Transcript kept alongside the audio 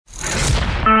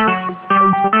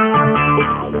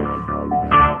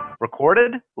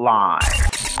recorded live.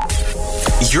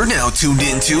 You're now tuned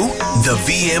into the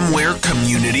VMware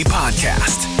Community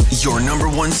Podcast, your number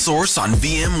one source on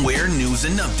VMware news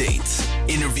and updates.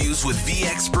 Interviews with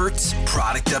V-experts,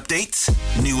 product updates,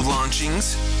 new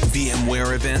launchings,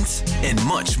 VMware events, and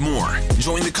much more.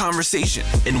 Join the conversation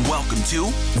and welcome to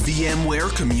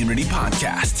VMware Community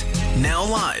Podcast. Now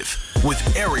live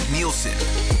with Eric Nielsen.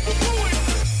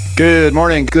 Good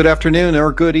morning, good afternoon,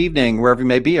 or good evening, wherever you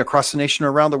may be across the nation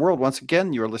or around the world. Once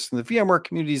again, you are listening to the VMware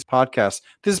Communities Podcast.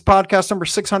 This is podcast number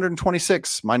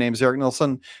 626. My name is Eric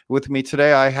Nielsen. With me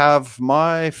today, I have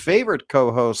my favorite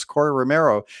co-host, Corey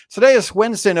Romero. Today is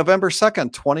Wednesday, November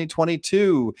 2nd,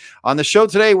 2022. On the show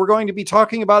today, we're going to be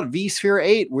talking about vSphere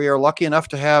 8. We are lucky enough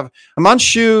to have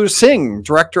Himanshu Singh,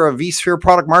 Director of vSphere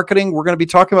Product Marketing. We're going to be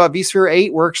talking about vSphere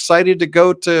 8. We're excited to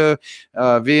go to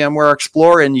VMware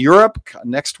Explore in Europe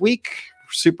next week.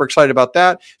 Super excited about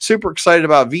that. Super excited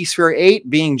about vSphere 8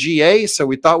 being GA. So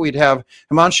we thought we'd have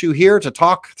Himanshu here to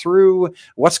talk through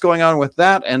what's going on with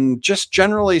that and just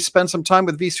generally spend some time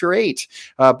with vSphere 8.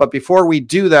 But before we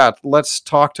do that, let's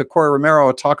talk to Corey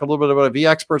Romero, talk a little bit about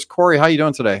vExperts. Corey, how are you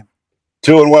doing today?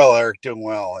 Doing well, Eric. Doing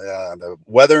well. The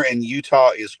weather in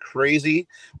Utah is crazy.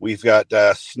 We've got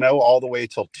snow all the way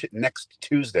till next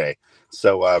Tuesday.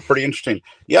 So pretty interesting.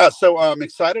 Yeah, so I'm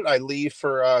excited. I leave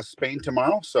for Spain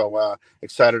tomorrow. So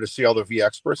excited to see all the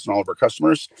vExperts and all of our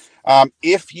customers.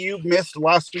 If you missed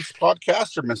last week's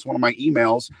podcast or missed one of my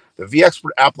emails, the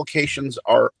vExpert applications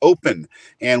are open.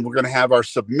 And we're going to have our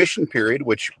submission period,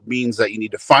 which means that you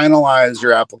need to finalize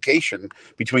your application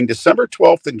between December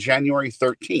 12th and January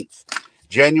 13th.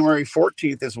 January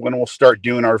 14th is when we'll start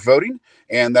doing our voting,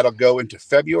 and that'll go into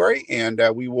February, and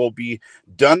we will be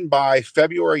done by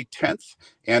February 10th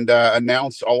and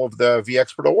announce all of the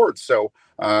vExpert awards. So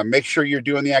make sure you're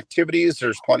doing the activities.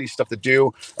 There's plenty of stuff to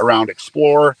do around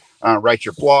Explore, write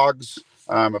your blogs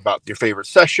about your favorite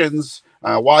sessions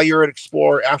while you're at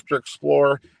Explore, after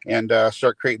Explore, and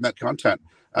start creating that content.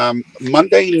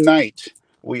 Monday night,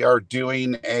 we are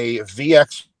doing a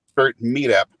vExpert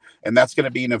meetup. And that's going to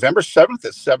be November 7th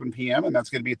at 7 p.m. And that's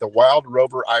going to be at the Wild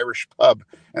Rover Irish Pub.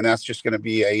 And that's just going to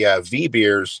be a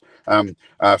V-Beers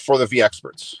for the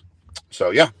vExperts.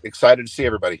 So, yeah, excited to see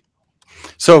everybody.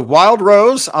 So Wild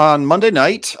Rose on Monday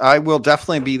night, I will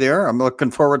definitely be there. I'm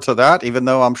looking forward to that, even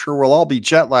though I'm sure we'll all be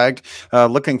jet lagged.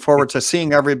 Looking forward to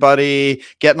seeing everybody,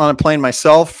 getting on a plane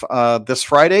myself this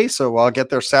Friday. So I'll get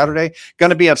there Saturday. Going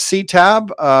to be at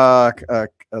CTAB,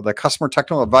 the Customer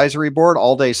Technical Advisory Board,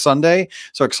 all day Sunday.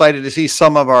 So excited to see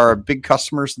some of our big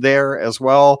customers there as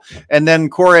well. And then,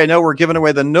 Corey, I know we're giving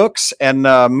away the Nooks, and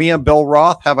me and Bill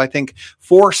Roth have, I think,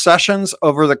 4 sessions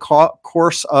over the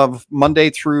course of Monday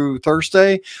through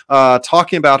Thursday,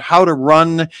 talking about how to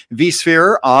run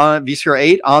vSphere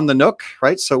 8 on the Nook,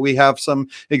 right? So we have some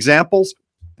examples.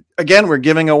 Again, we're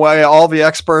giving away all the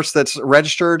experts that's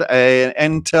registered an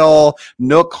Intel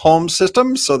Nook home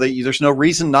system, so that there's no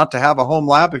reason not to have a home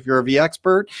lab if you're a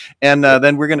vExpert. And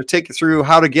then we're going to take you through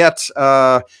how to get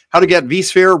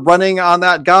vSphere running on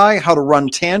that guy, how to run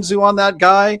Tanzu on that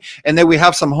guy, and then we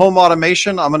have some home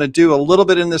automation. I'm going to do a little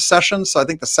bit in this session, so I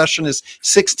think the session is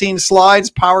 16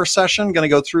 slides, power session. Going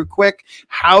to go through quick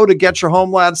how to get your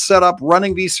home lab set up,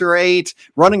 running vSphere 8,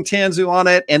 running Tanzu on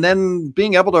it, and then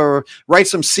being able to write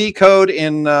some C code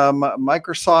in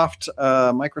Microsoft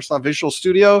Visual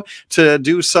Studio to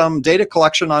do some data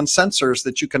collection on sensors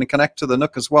that you can connect to the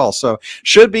Nook as well. So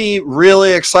should be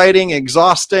really exciting,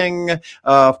 exhausting,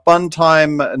 fun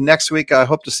time next week. I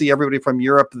hope to see everybody from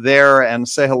Europe there and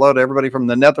say hello to everybody from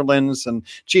the Netherlands and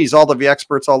all the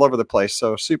vExperts all over the place.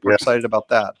 So super excited about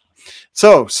that.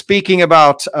 So speaking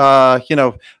about,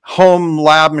 home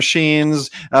lab machines,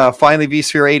 finally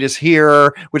vSphere 8 is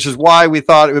here, which is why we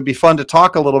thought it would be fun to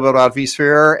talk a little bit about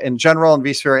vSphere in general and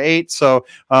vSphere 8. So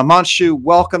Himanshu,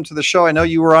 welcome to the show. I know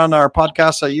you were on our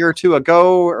podcast a year or 2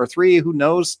 ago or 3, who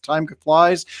knows, time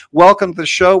flies. Welcome to the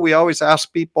show. We always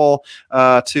ask people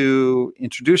to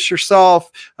introduce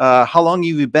yourself, how long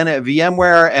you've been at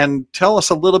VMware, and tell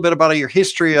us a little bit about your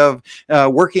history of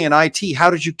working in IT. How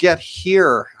did you get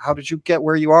here? How did you get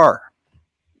where you are?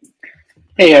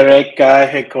 Hey, Eric.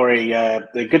 Hey, Corey.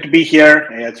 Good to be here.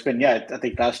 It's been, I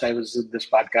think last time I was in this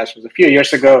podcast was a few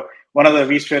years ago. One of the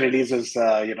vSphere releases,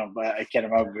 I can't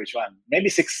remember which one. Maybe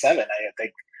 6.7, I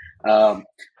think.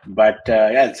 But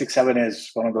 6.7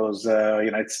 is one of those,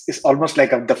 it's almost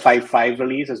like the 5.5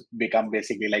 release has become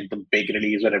basically like the big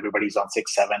release where everybody's on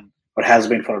 6.7, or has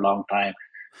been for a long time.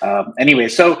 Anyway,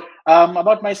 so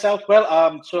about myself,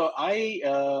 so I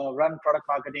run product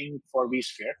marketing for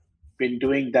vSphere. Been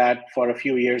doing that for a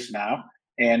few years now,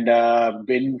 and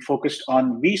been focused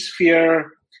on vSphere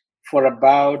for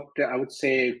about, I would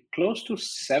say, close to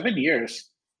 7 years.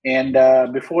 And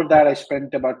before that, I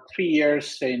spent about 3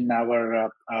 years in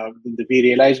in the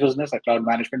vRealize business, a cloud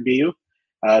management BU.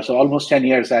 So almost 10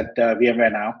 years at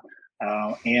VMware now.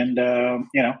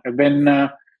 I've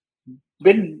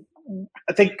been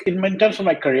I think in terms of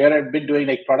my career, I've been doing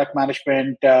like product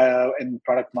management and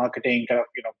product marketing, kind of,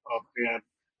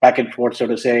 back and forth, so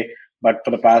to say. But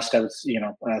for the past,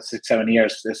 6-7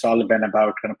 years, it's all been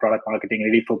about kind of product marketing,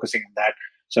 really focusing on that.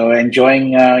 So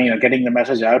enjoying, getting the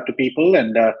message out to people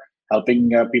and helping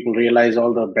people realize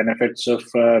all the benefits of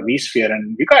vSphere.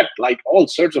 And we got like all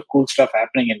sorts of cool stuff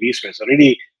happening in vSphere. So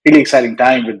really, really exciting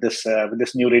time with this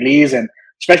new release, and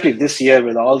especially this year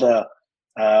with all the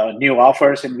new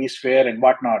offers in vSphere and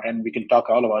whatnot, and we can talk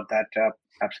all about that.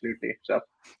 Absolutely. So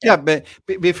yeah, but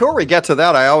before we get to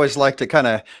that, I always like to kind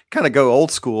of go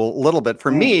old school a little bit. For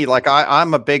me, like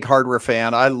I'm a big hardware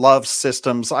fan. I love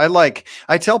systems. I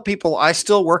tell people I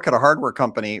still work at a hardware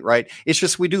company, right? It's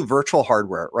just we do virtual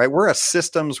hardware, right? We're a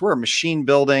machine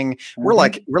building.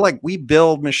 We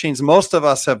build machines. Most of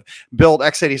us have built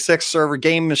x86 server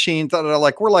game machines.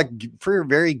 We're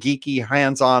very geeky,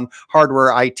 hands-on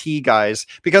hardware IT guys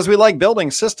because we like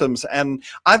building systems. And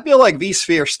I feel like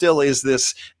vSphere still is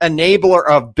this enabler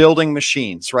of building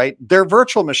machines, right? They're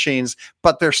virtual machines,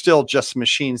 but they're still just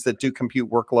machines that do compute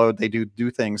workload. They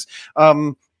do things.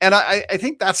 And I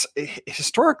think that's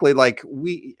historically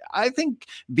I think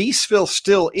vSphere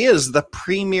still is the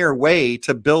premier way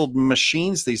to build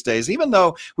machines these days, even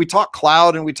though we talk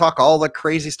cloud and we talk all the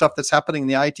crazy stuff that's happening in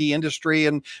the IT industry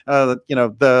and, the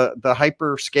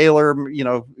hyperscaler,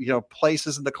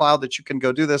 places in the cloud that you can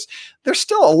go do this. There's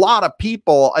still a lot of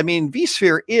people. I mean,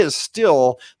 vSphere is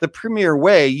still the premier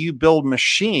way you build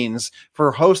machines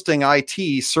for hosting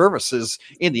IT services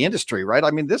in the industry, right? I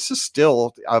mean, this is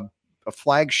still a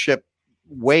flagship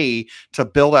way to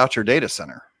build out your data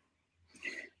center.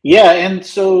 Yeah, and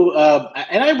so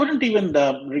and I wouldn't even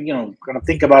kind of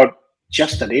think about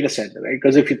just the data center, right?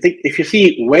 Because if you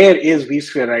see where is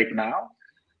vSphere right now,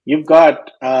 you've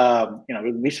got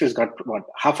vSphere's got what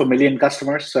 500,000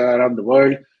 customers around the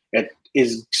world. It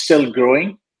is still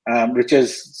growing, which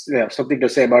is something to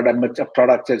say about a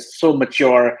product that's so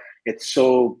mature. It's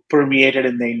so permeated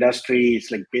in the industry. It's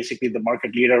like basically the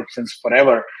market leader since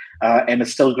forever, and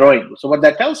it's still growing. So what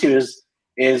that tells you is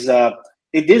it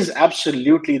is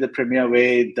absolutely the premier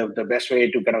way, the best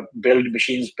way to kind of build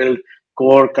machines, build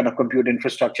core kind of compute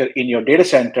infrastructure in your data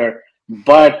center.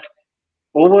 But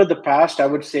over the past, I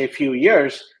would say, few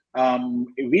years,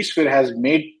 vSphere has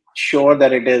made sure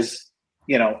that it is,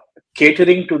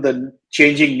 catering to the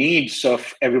changing needs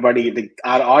of everybody,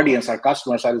 our audience, our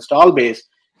customers, our install base.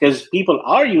 Because people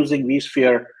are using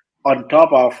vSphere on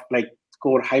top of like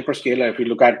core hyperscaler. If you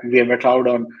look at VMware Cloud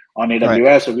on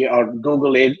AWS or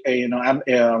Google,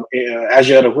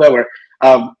 Azure or whoever,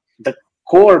 the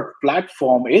core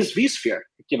platform is vSphere.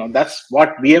 That's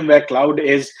what VMware Cloud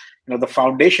is. The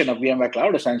foundation of VMware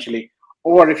Cloud essentially.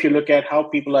 Or if you look at how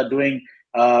people are doing,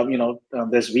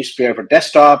 there's vSphere for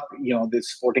desktop. They're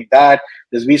supporting that.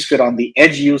 There's vSphere on the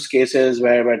edge use cases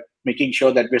where we're making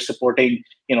sure that we're supporting,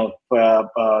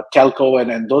 telco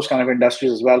and those kind of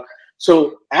industries as well.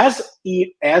 So as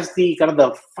the kind of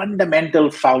the fundamental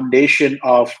foundation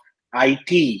of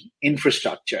IT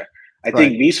infrastructure, I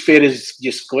think vSphere is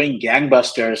just going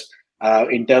gangbusters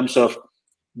in terms of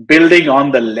building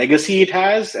on the legacy it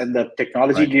has and the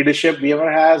technology leadership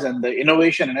VMware has and the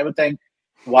innovation and everything,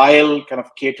 while kind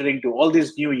of catering to all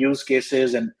these new use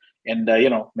cases and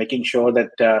making sure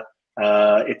that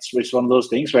it's one of those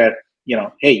things where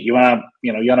hey, you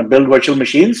wanna build virtual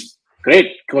machines?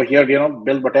 Great, go here,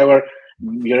 build whatever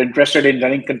you're interested in.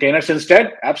 Running containers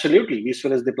instead? Absolutely,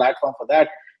 vSphere is the platform for that.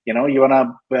 You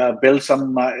wanna build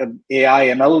some AI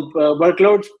ML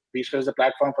workloads? vSphere is the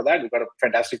platform for that. We've got a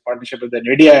fantastic partnership with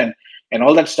NVIDIA and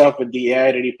all that stuff with the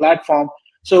AI Ready platform.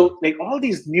 So like all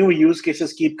these new use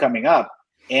cases keep coming up,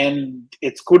 and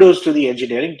it's kudos to the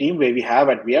engineering team where we have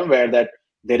at VMware that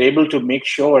they're able to make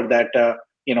sure that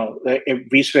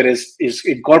vSphere is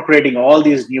incorporating all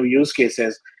these new use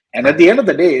cases. And at the end of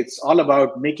the day, it's all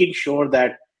about making sure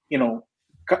that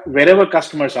wherever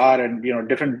customers are and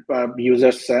different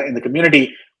users in the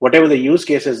community, whatever the use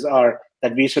cases are,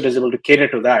 that vSphere is able to cater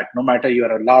to that. No matter you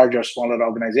are a large or smaller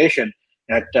organization,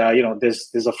 that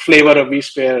there's a flavor of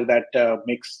vSphere that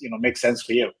makes sense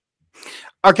for you.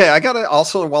 Okay, I got to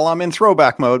also, while I'm in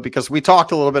throwback mode, because we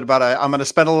talked a little bit about it, I'm going to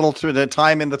spend a little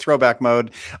time in the throwback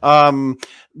mode. The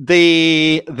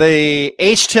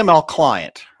HTML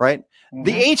client, right?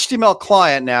 The HTML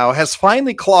client now has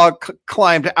finally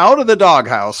climbed out of the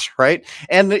doghouse, right?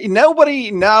 And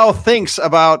nobody now thinks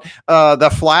about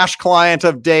the Flash client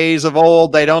of days of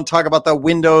old. They don't talk about the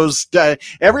Windows.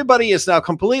 Everybody is now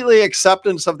completely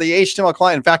acceptance of the HTML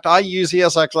client. In fact, I use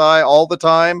ESXi all the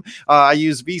time. I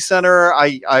use vCenter.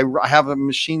 I have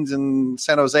machines in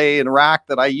San Jose and Iraq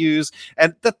that I use.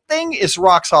 And the thing is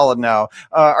rock solid now.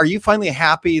 Are you finally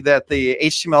happy that the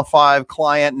HTML5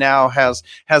 client now has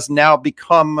now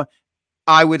become,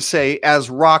 I would say, as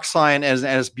rock solid and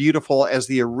as beautiful as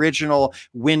the original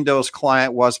Windows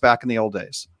client was back in the old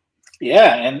days?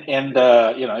 Yeah, and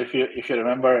if you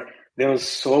remember, there was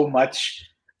so much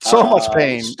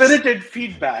pain, spirited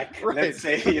feedback. Right. Let's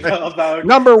say about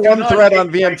number one thread on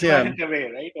VMTN.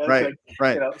 Away, right?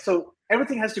 Right. So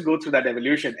everything has to go through that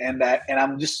evolution, and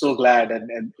I'm just so glad.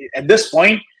 And at this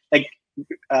point, like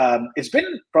it's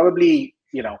been probably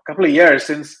a couple of years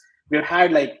since we've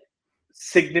had like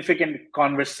significant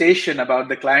conversation about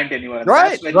the client anywhere.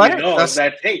 Right. That's when you know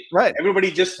that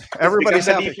everybody's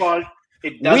happy. Default.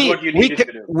 It does what you need it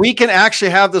to do. We can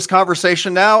actually have this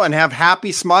conversation now and have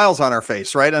happy smiles on our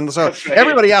face, right? And so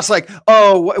everybody asks like,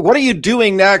 oh, what are you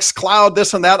doing next? Cloud,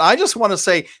 this and that. I just want to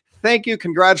say thank you,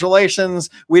 congratulations.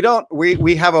 We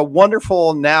have a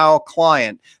wonderful now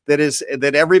client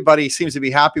that everybody seems to be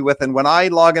happy with. And when I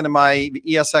log into my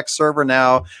ESX server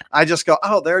now, I just go,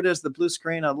 oh, there it is, the blue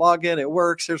screen. I log in, it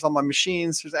works. Here's all my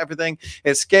machines. Here's everything.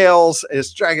 It scales.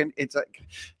 It's dragging. It's like,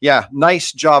 yeah,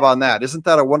 nice job on that. Isn't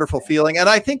that a wonderful feeling? And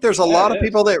I think there's a lot of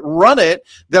people that run it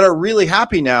that are really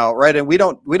happy now, right? And we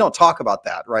don't talk about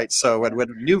that, right? So when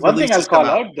new one thing I'll call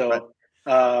out though. Right.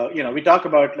 We talk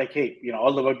about like, hey,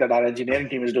 all the work that our engineering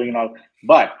team is doing and all,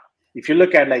 but if you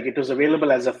look at like it was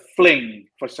available as a fling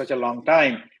for such a long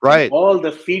time, right? All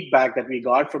the feedback that we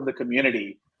got from the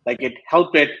community, like it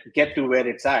helped it get to where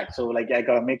it's at. So like I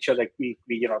gotta make sure that we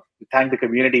thank the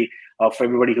community for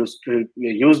everybody who's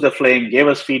used the fling, gave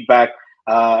us feedback,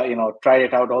 tried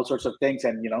it out, all sorts of things,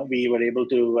 and we were able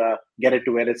to get it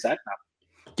to where it's at now.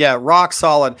 Yeah, rock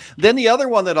solid. Then the other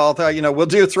one that I'll we'll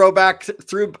do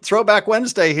throwback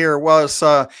Wednesday here was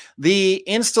the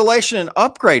installation and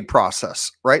upgrade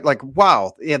process, right? Like,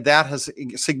 wow, that has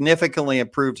significantly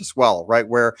improved as well, right?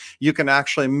 Where you can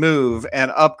actually move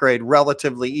and upgrade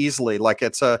relatively easily. Like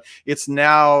it's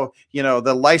now,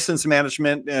 the license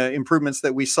management improvements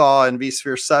that we saw in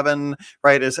vSphere 7,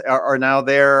 right, are now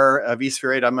there.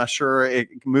 vSphere 8, I'm not sure it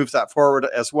moves that forward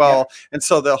as well. Yeah. And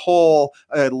so the whole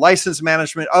license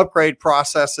management upgrade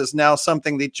process is now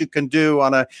something that you can do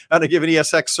on a given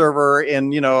ESX server in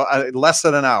less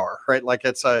than an hour, right? Like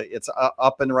it's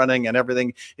up and running and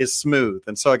everything is smooth.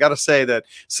 And so I got to say that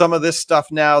some of this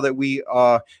stuff now that we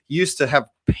used to have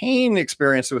pain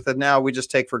experience with it, now we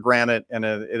just take for granted, and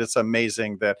it's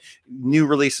amazing that new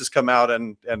releases come out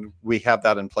and we have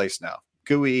that in place now.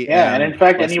 GUI, and in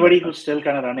fact, anybody who's still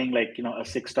kind of running like a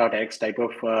 6.x type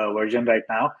of version right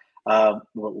now.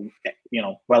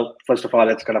 First of all,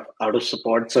 it's kind of out of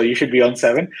support, so you should be on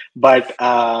 7. But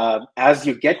as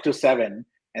you get to 7,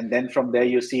 and then from there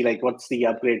you see like what's the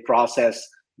upgrade process.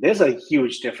 There's a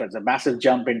huge difference, a massive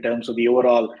jump in terms of the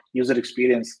overall user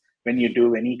experience when you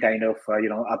do any kind of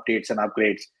updates and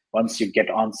upgrades once you get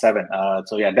on 7.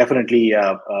 So yeah, definitely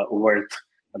worth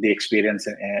the experience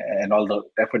and all the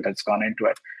effort that's gone into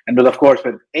it. And of course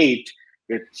with 8,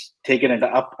 it's taken it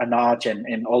up a notch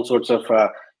and all sorts of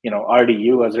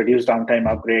RDU as reduced downtime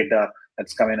upgrade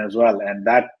that's come in as well, and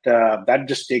that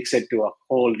just takes it to a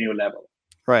whole new level.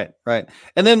 Right.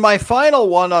 And then my final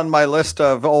one on my list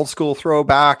of old school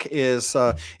throwback is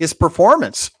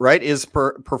performance, right? Is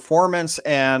performance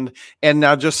and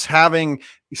now just having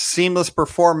seamless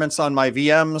performance on my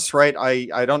VMs, right?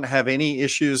 I don't have any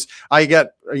issues. I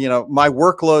get, my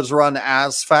workloads run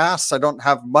as fast. I don't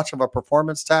have much of a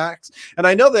performance tax. And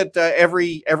I know that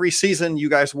every season you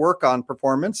guys work on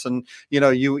performance, and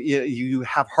you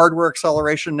have hardware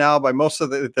acceleration now by most of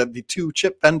the 2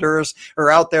 chip vendors are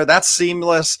out there. That's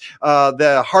seamless.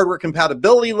 The hardware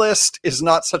compatibility list is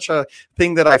not such a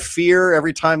thing that I fear.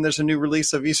 Every time there's a new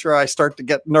release of vSphere, I start to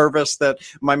get nervous that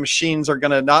my machines are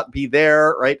going to not be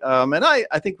there. Right. And I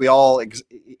think we all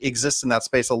exist in that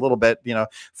space a little bit.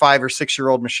 5 or 6 year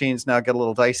old machines now get a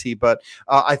little dicey, but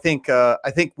I think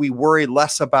we worry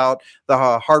less about the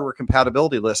hardware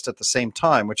compatibility list at the same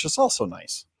time, which is also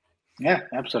nice. Yeah,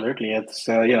 absolutely. It's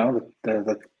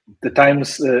the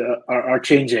times are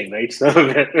changing, right? So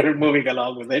we're moving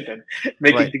along with it and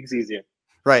making things easier.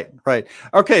 Right.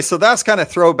 Okay, so that's kind of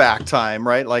throwback time,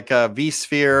 right? Like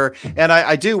vSphere, and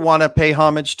I do want to pay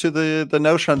homage to the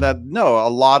notion that no, a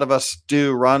lot of us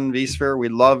do run vSphere. We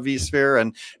love vSphere,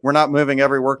 and we're not moving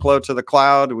every workload to the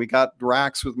cloud. We got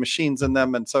racks with machines in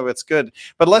them, and so it's good.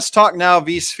 But let's talk now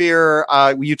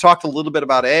vSphere. You talked a little bit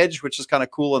about Edge, which is kind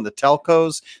of cool, and the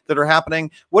telcos that are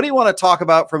happening. What do you want to talk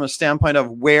about from a standpoint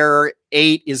of where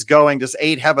 8 is going? Does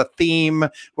 8 have a theme?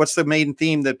 What's the main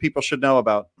theme that people should know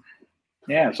about?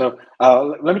 Yeah, so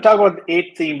let me talk about the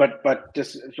 8 theme, but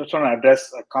just want to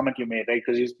address a comment you made, right?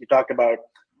 Because you talked about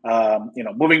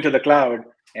moving to the cloud,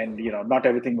 and not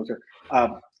everything moves.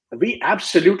 We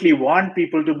absolutely want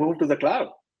people to move to the cloud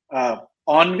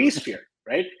on vSphere,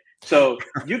 right? So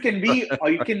you can be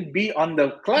on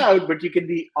the cloud, but you can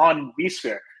be on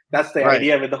vSphere. That's the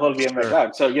idea with the whole VMware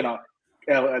cloud. So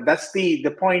that's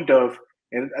the point of.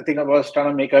 I think I was trying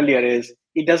to make earlier is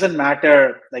it doesn't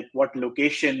matter like what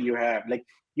location you have. Like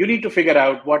you need to figure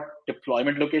out what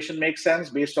deployment location makes sense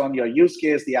based on your use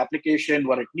case, the application,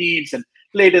 what it needs, and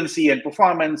latency and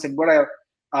performance and whatever.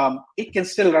 It can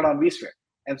still run on vSphere,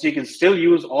 and so you can still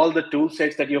use all the tool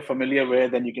sets that you're familiar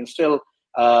with, and you can still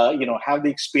have the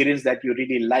experience that you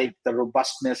really like, the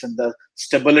robustness and the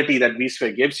stability that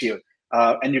vSphere gives you,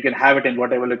 and you can have it in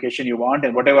whatever location you want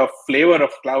and whatever flavor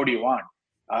of cloud you want.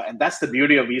 And that's the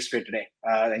beauty of vSphere today.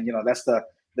 And that's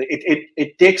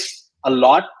it takes a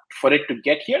lot for it to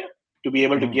get here to be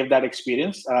able to give that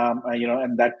experience,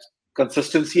 and that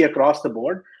consistency across the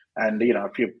board. And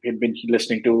if you've been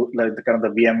listening to like the kind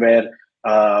of the VMware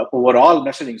overall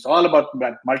messaging, it's all about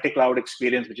that multi-cloud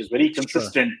experience, which is very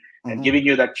consistent and giving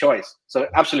you that choice. So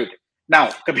absolutely. Now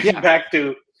coming back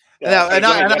to.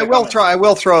 I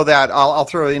will throw that. I'll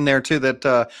throw in there too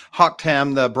that Hock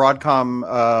Tam, the Broadcom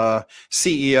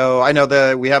CEO. I know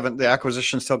that the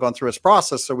acquisition's still going through its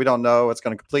process, so we don't know it's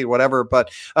going to complete whatever.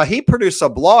 But he produced a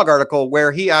blog article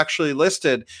where he actually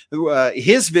listed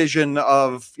his vision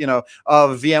of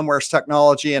VMware's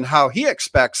technology and how he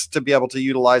expects to be able to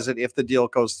utilize it if the deal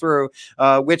goes through.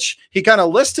 Which he kind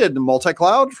of listed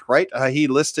multi-cloud, right? He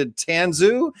listed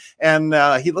Tanzu,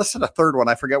 and he listed a third one.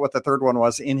 I forget what the third one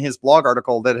was in his blog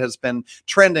article that has been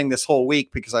trending this whole week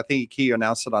because I think he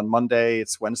announced it on Monday.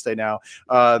 It's Wednesday now.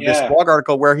 This blog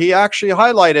article where he actually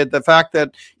highlighted the fact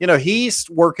that, he's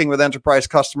working with enterprise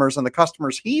customers, and the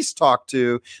customers he's talked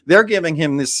to, they're giving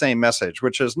him this same message,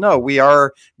 which is, no, we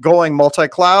are going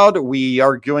multi-cloud. We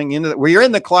are we're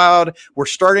in the cloud. We're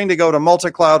starting to go to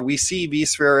multi-cloud. We see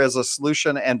vSphere as a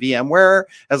solution and VMware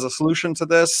as a solution to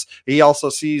this. They also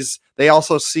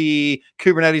see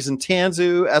Kubernetes and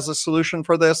Tanzu as a solution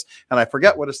for this. And I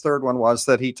forget what his third one was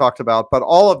that he talked about, but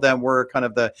all of them were kind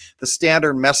of the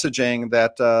standard messaging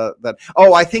that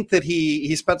I think that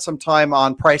he spent some time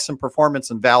on price and performance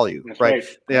and value. That's right.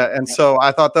 Yeah. And so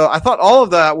I thought all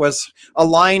of that was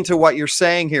aligned to what you're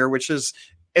saying here, which is,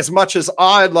 as much as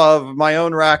I love my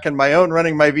own rack and my own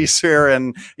running my vSphere,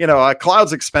 and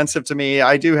cloud's expensive to me,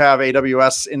 I do have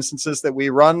AWS instances that we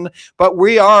run, but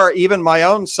we are, even my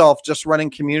own self, just running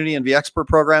community and vExpert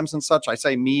programs and such. I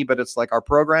say me, but it's like our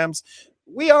programs.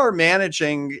 We are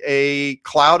managing a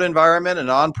cloud environment, an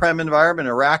on-prem environment,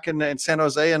 a rack in San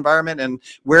Jose environment. And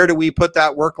where do we put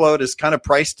that workload is kind of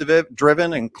price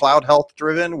driven and cloud health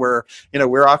driven, where,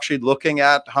 we're actually looking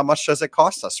at how much does it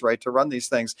cost us, right, to run these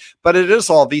things. But it is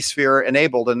all vSphere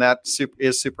enabled, and that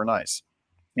is super nice.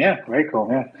 Yeah, very cool.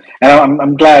 Yeah, and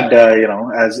I'm glad,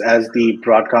 as the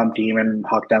Broadcom team and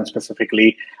Hock Tam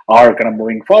specifically are kind of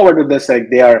moving forward with this, like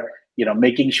they are,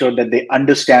 making sure that they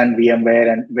understand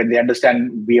VMware, and when they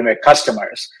understand VMware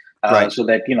customers, so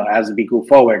that as we go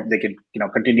forward, they can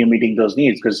continue meeting those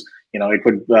needs. Because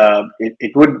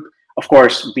it would of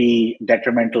course be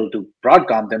detrimental to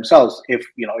Broadcom themselves if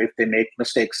they make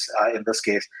mistakes in this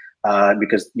case,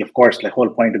 because of course the whole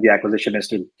point of the acquisition is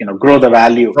to grow the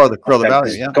value, grow the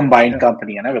value, combined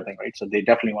company and everything, right? So they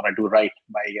definitely want to do right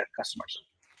by customers.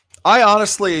 I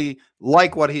honestly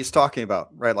like what he's talking about,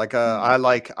 right? Like, I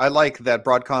like that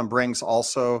Broadcom brings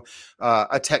also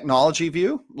a technology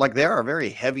view. Like, they're a very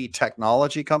heavy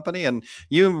technology company, and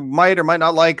you might or might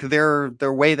not like their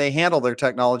way they handle their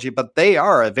technology, but they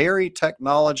are a very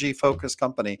technology focused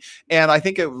company. And I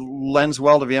think it lends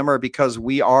well to VMware because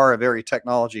we are a very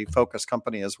technology focused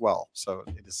company as well. So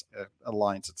it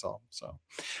aligns itself.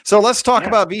 So let's talk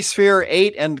about vSphere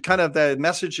 8 and kind of the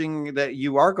messaging that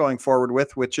you are going forward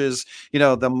with, which is,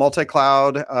 the multi-cloud.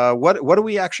 What do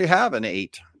we actually have in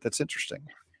 8 that's interesting?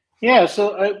 Yeah.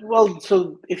 So,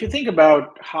 so if you think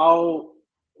about how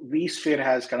vSphere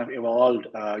has kind of evolved,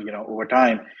 over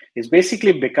time, it's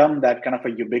basically become that kind of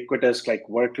a ubiquitous like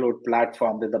workload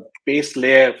platform. That the base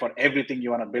layer for everything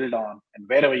you want to build on and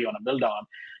wherever you want to build on.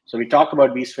 So we talk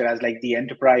about vSphere as like the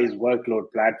enterprise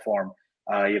workload platform,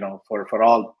 for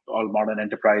all modern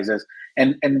enterprises.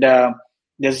 And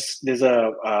there's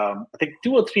I think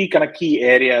 2 or 3 kind of key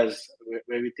areas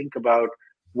where we think about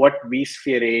what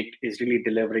vSphere 8 is really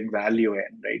delivering value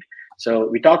in, right? So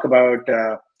we talk about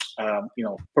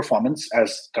performance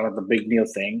as kind of the big new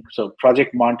thing. So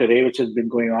Project Monterey, which has been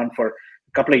going on for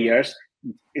a couple of years,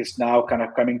 is now kind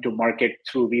of coming to market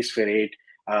through vSphere 8.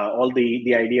 All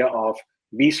the idea of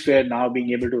vSphere now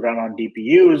being able to run on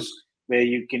DPUs, where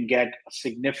you can get a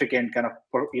significant kind of,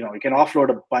 you can offload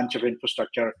a bunch of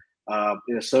infrastructure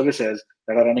services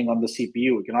that are running on the CPU.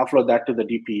 You can offload that to the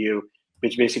DPU,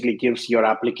 which basically gives your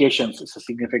applications a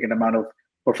significant amount of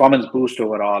performance boost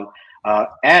overall.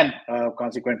 And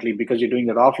consequently, because you're doing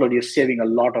that offload, you're saving a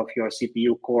lot of your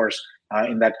CPU cores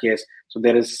in that case. So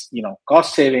there is,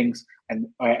 cost savings and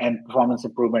performance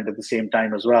improvement at the same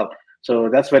time as well. So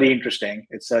that's very interesting.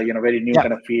 It's a very new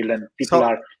kind of field, and people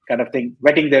are kind of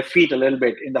wetting their feet a little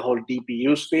bit in the whole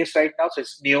DPU space right now. So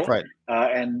it's new, right?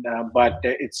 But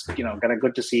it's kind of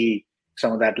good to see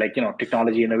some of that,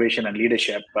 technology innovation and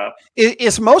leadership.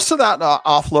 Is most of that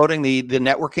offloading the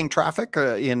networking traffic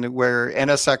in where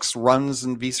NSX runs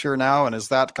in vSphere now? And is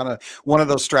that kind of one of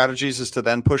those strategies, is to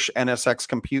then push NSX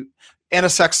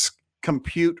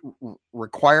compute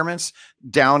requirements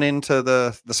down into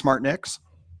the smart NICs?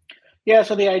 Yeah,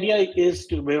 so the idea is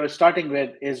we were starting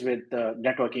with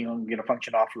networking,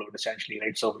 function offload essentially,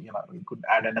 right? So you could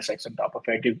add NSX on top of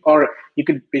it, or you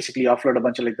could basically offload a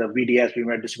bunch of like the VDS,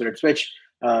 VMware distributed switch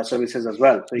services as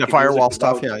well. So the firewall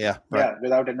stuff, right.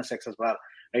 Without NSX as well,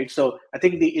 right? So I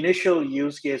think the initial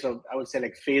use case of, I would say,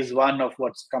 like phase 1 of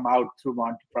what's come out through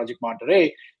Project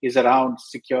Monterey is around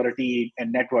security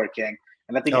and networking.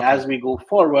 And I think as we go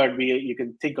forward, you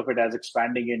can think of it as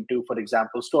expanding into, for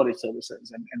example, storage services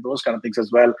and those kind of things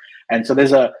as well. And so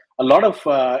there's a lot of,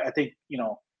 I think,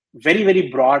 very, very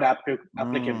broad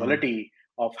applicability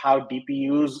of how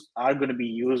DPUs are going to be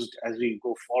used as we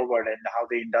go forward, and how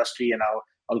the industry and how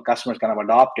all customers kind of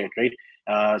adopt it, right?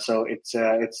 So it's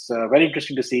very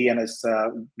interesting to see, and it's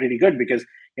really good because,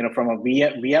 from a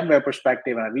VMware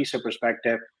perspective and a vSphere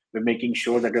perspective, we're making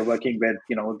sure that we're working with,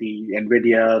 the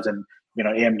NVIDIAs and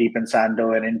AMD,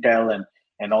 Pensando, and Intel,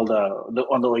 and all the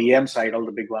on the OEM side, all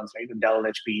the big ones, right? Dell,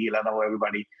 HP, Lenovo,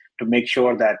 everybody, to make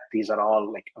sure that these are all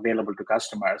like available to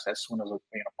customers as soon as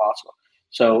possible.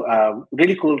 So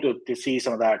really cool to see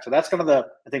some of that. So that's kind of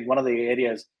I think one of the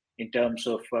areas in terms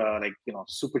of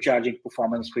supercharging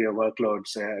performance for your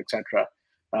workloads, etc.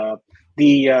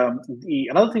 The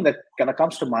another thing that kind of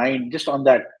comes to mind just on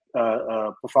that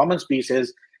performance piece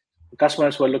is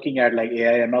customers who are looking at like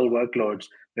AI ML workloads.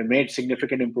 We made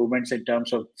significant improvements in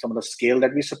terms of some of the scale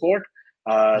that we support.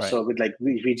 So with like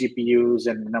vGPUs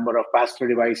and number of pass-through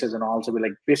devices, and also we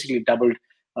like basically doubled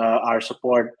our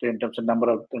support in terms of number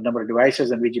of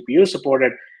devices and vGPUs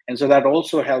supported. And so that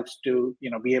also helps to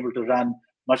be able to run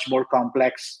much more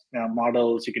complex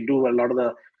models. You can do a lot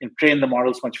of train the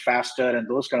models much faster and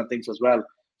those kind of things as well.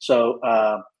 So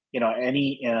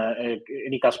any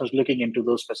customers looking into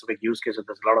those specific use cases,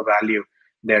 there's a lot of value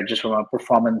there just from a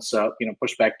performance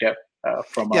perspective.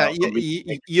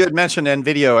 You had mentioned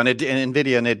NVIDIA,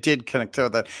 and it did connect to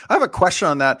that. I have a question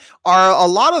on that. Are a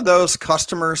lot of those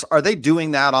customers, are they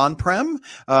doing that on-prem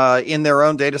in their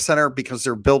own data center because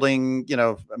they're building,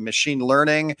 machine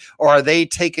learning, or are they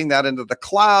taking that into the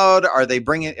cloud? Are they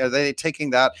taking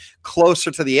that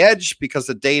closer to the edge because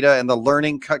the data and the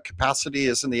learning capacity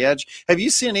is in the edge? Have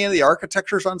you seen any of the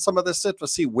architectures on some of this to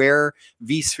see where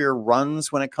vSphere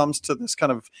runs when it comes to this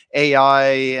kind of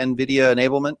AI NVIDIA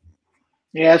enablement?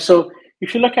 Yeah, so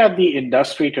if you look at the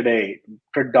industry today,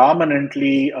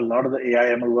 predominantly a lot of the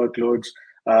AI ML workloads,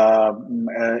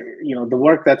 the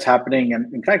work that's happening,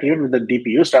 and in fact, even with the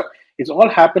DPU stuff, it's all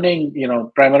happening,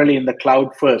 primarily in the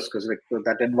cloud first, because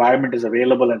that environment is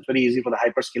available, and it's very easy for the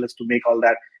hyperscalers to make all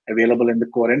that available in the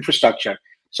core infrastructure.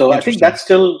 So I think that's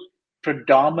still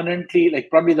predominantly, like,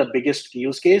 probably the biggest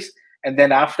use case. And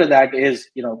then after that is,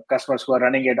 customers who are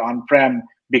running it on-prem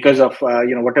because of,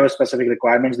 whatever specific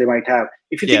requirements they might have.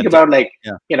 If you think about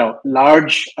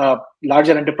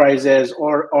larger enterprises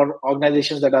or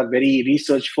organizations that are very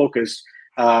research focused,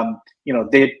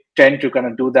 they tend to kind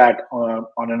of do that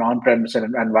on an on-premise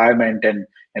environment. And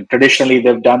traditionally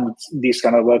they've done these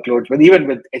kind of workloads, but even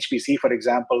with HPC, for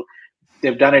example,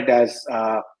 they've done it as,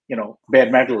 bare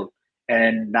metal.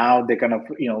 And now they're kind of,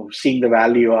 seeing the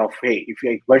value of, hey, if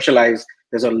I virtualize,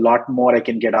 there's a lot more I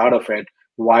can get out of it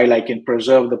while I can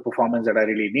preserve the performance that I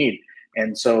really need.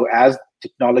 And so as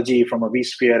technology from a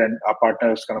vSphere and our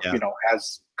partners kind of,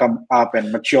 has come up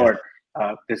and matured,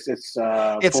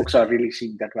 folks are really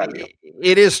seeing that value.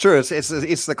 It is true.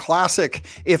 It's the classic.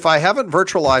 If I haven't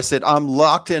virtualized it, I'm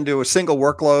locked into a single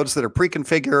workloads that are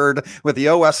pre-configured with the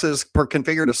OSs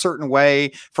configured a certain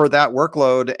way for that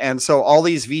workload. And so all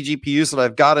these vGPUs that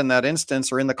I've got in that instance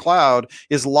or in the cloud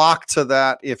is locked to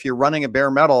that. If you're running a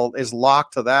bare metal, is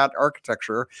locked to that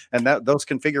architecture and those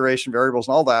configuration variables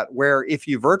and all that. Where if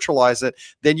you virtualize it,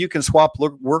 then you can swap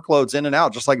workloads in and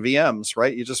out, just like VMs,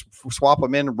 right? You just swap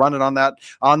them in, run it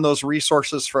on those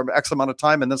resources for X amount of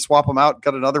time, and then swap them out,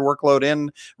 get another workload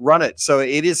in, run it. So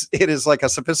it is like a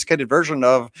sophisticated version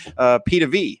of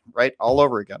P2V, right? All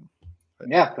over again.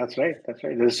 Yeah, that's right.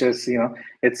 There's just,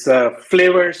 it's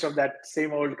flavors of that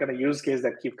same old kind of use case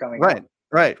that keep coming up.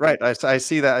 Right. I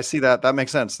see that. That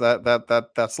makes sense.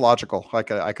 That's logical.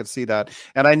 I could see that.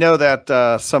 And I know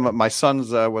that some of my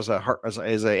sons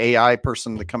is a AI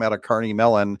person to come out of Carnegie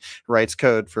Mellon, writes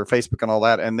code for Facebook and all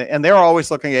that. And they're always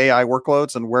looking at AI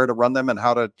workloads and where to run them and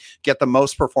how to get the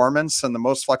most performance and the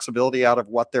most flexibility out of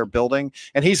what they're building.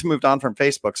 And he's moved on from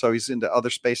Facebook, so he's into other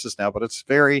spaces now. But it's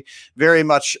very, very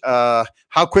much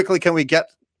how quickly can we get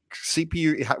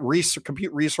CPU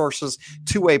compute resources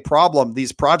to a problem.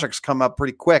 These projects come up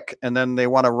pretty quick, and then they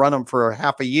want to run them for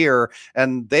half a year,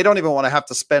 and they don't even want to have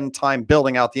to spend time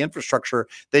building out the infrastructure.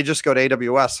 They just go to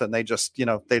AWS and they just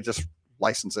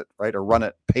license it, right, or run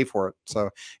it, pay for it. So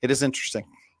it is interesting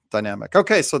dynamic.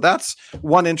 Okay, so that's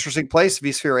one interesting place.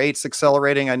 vSphere 8's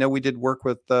accelerating. I know we did work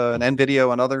with an NVIDIA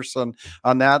and others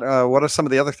on that. What are some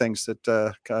of the other things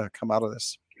that come out of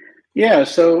this? Yeah,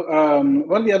 so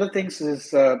one of the other things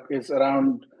is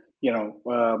around,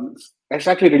 it's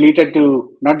actually related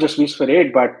to not just vSphere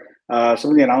 8, but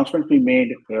some of the announcements we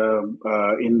made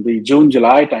in the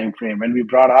June-July timeframe when we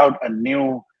brought out a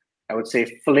new, I would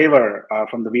say, flavor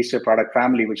from the vSphere product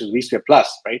family, which is vSphere Plus,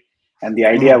 right? And the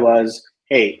idea was,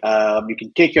 hey, you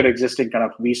can take your existing kind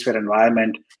of vSphere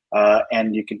environment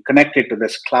and you can connect it to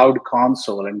this cloud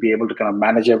console and be able to kind of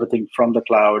manage everything from the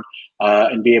cloud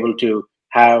and be able to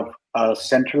have a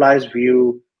centralized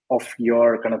view of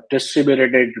your kind of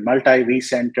distributed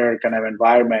multi-vCenter kind of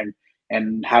environment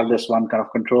and have this one kind of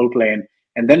control plane,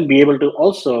 and then be able to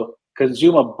also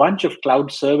consume a bunch of cloud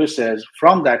services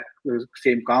from that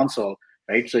same console,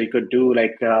 right? So you could do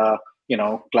like,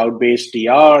 cloud-based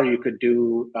DR, you could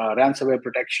do ransomware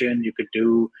protection, you could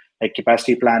do like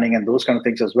capacity planning and those kind of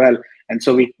things as well. And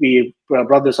so we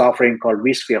brought this offering called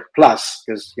vSphere Plus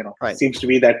because, it seems to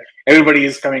be that everybody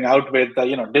is coming out with,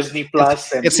 Disney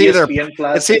Plus and ESPN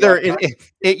Plus.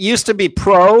 It used to be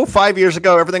Pro 5 years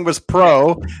ago. Everything was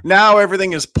Pro. Now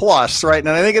everything is Plus, right? And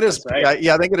I think it is. Right.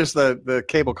 I think it is the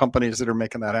cable companies that are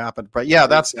making that happen. But yeah,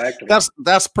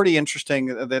 that's pretty interesting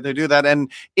that they do that.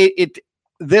 And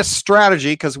this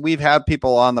strategy, because we've had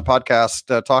people on the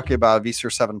podcast talking about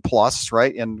vSphere 7 Plus,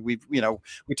 right? And we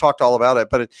talked all about it,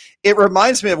 but it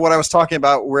reminds me of what I was talking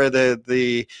about where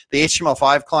the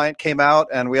HTML5 client came out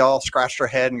and we all scratched our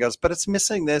head and goes, but it's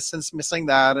missing this and it's missing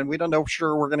that. And we don't know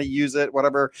sure we're going to use it,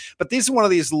 whatever. But these are one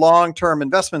of these long-term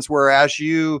investments where as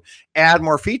you add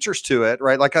more features to it,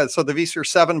 right? So the vSphere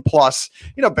 7 Plus,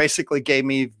 basically gave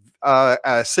me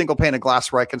a single pane of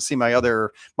glass where I can see my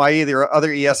other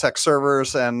ESX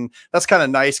servers, and that's kind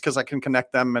of nice because I can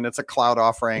connect them and it's a cloud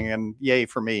offering and yay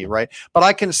for me, right? But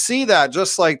I can see that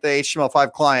just like the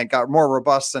HTML5 client got more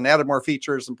robust and added more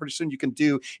features, and pretty soon you can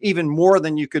do even more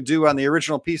than you could do on the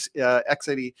original piece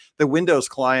x80, the Windows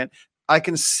client. I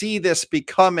can see this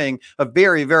becoming a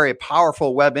very, very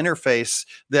powerful web interface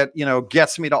that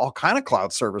gets me to all kind of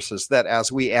cloud services that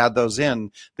as we add those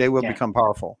in, they will become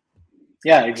powerful.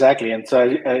 Yeah, exactly. And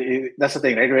so that's the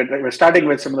thing, right? We're starting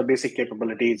with some of the basic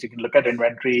capabilities. You can look at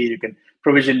inventory, you can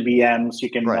provision VMs,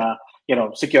 you can,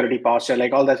 security posture,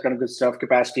 like all that kind of good stuff,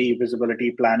 capacity,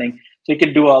 visibility, planning. So you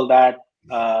can do all that,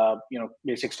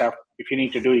 basic stuff. If you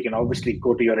need to do, you can obviously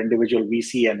go to your individual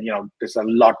VC and, there's a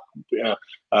lot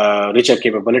richer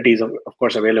capabilities, of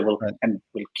course, available. Right. And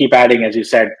we'll keep adding, as you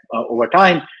said, over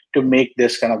time to make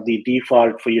this kind of the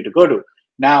default for you to go to.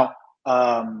 Now,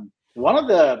 one of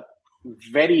the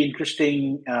very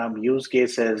interesting use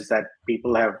cases that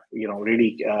people have,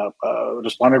 really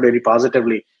responded very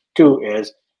positively to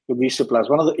is with vSphere Plus.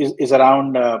 One of the is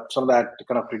around some of that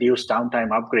kind of reduced downtime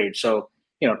upgrade. So,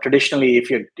 traditionally, if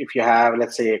you have,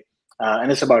 let's say,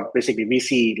 and it's about basically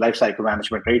VC lifecycle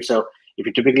management, right? So if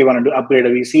you typically want to upgrade a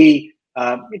VC,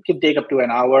 it can take up to an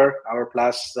hour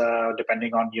plus,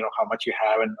 depending on how much you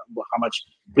have and how much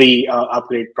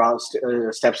pre-upgrade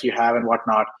steps you have and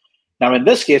whatnot. Now, in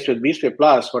this case with vSphere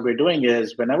Plus, what we're doing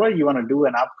is whenever you want to do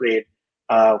an upgrade,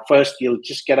 first you'll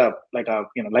just get like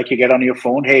you get on your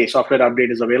phone, hey, software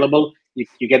update is available.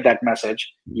 You get that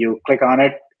message. You click on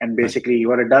it, and basically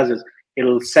what it does is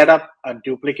it'll set up a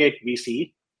duplicate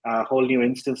VC, a whole new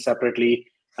instance separately,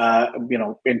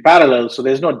 in parallel. So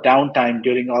there's no downtime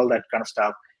during all that kind of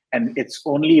stuff. And it's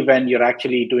only when you're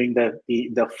actually doing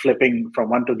the flipping from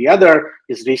one to the other,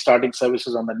 is restarting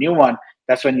services on the new one.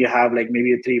 That's when you have like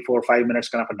maybe 3, 4, 5 minutes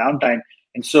kind of a downtime.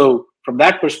 And so from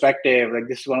that perspective, like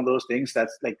this is one of those things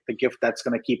that's like the gift that's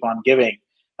going to keep on giving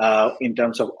in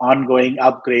terms of ongoing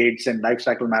upgrades and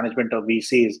lifecycle management of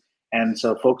VCs. And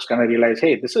so folks kind of realize,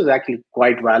 hey, this is actually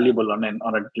quite valuable on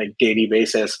a like daily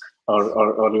basis or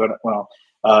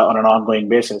on an ongoing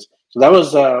basis. So that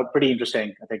was pretty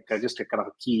interesting. I think just a kind of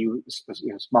a key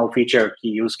small feature, key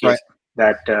use case. Right.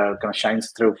 That kind of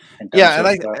shines through.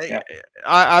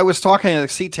 I was talking at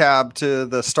CTAB to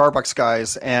the Starbucks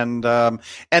guys, and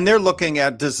they're looking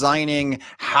at designing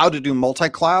how to do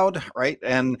multi-cloud, right,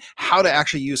 and how to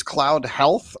actually use cloud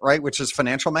health, right, which is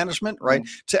financial management, right,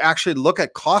 to actually look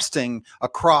at costing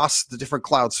across the different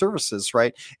cloud services,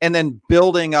 right, and then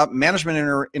building up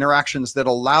management interactions that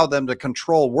allow them to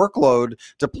control workload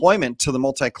deployment to the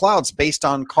multi-clouds based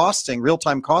on costing,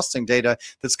 real-time costing data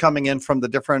that's coming in from the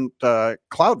different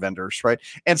cloud vendors, right?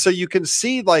 And so you can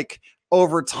see like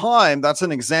over time, that's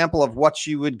an example of what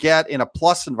you would get in a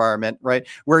Plus environment, right?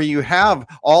 Where you have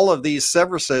all of these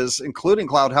services, including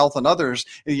Cloud Health and others,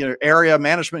 area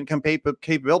management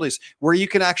capabilities, where you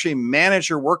can actually manage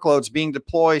your workloads being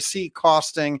deployed, see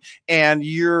costing, and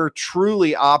you're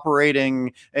truly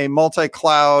operating a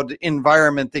multi-cloud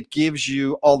environment that gives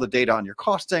you all the data on your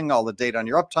costing, all the data on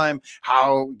your uptime,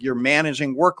 how you're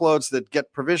managing workloads that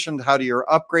get provisioned, how you're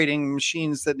upgrading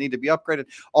machines that need to be upgraded.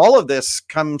 All of this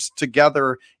comes together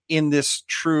in this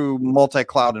true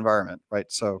multi-cloud environment,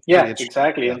 right? So yeah,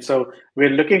 exactly. Yeah. And so we're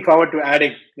looking forward to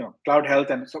adding, Cloud Health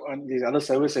and so on these other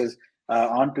services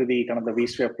onto the kind of the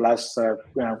vSphere Plus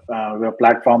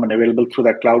platform and available through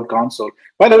that Cloud Console.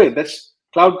 By the way, this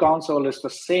Cloud Console is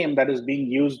the same that is being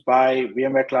used by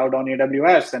VMware Cloud on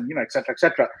AWS and et cetera, et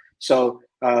cetera. So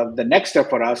the next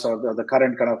step for us, or the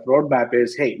current kind of roadmap,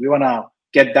 is, hey, we want to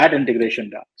get that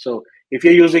integration done. So if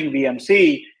you're using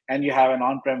VMC and you have an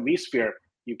on-prem vSphere,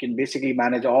 you can basically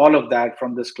manage all of that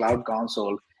from this Cloud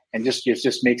Console, and just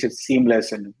makes it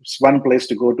seamless, and it's one place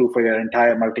to go to for your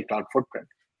entire multi-cloud footprint.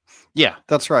 Yeah,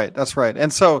 that's right. That's right.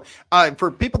 And so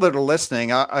for people that are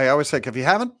listening, I always think, if you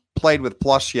haven't played with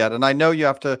Plus yet, and I know you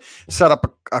have to set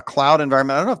up a cloud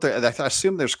environment. I don't know if I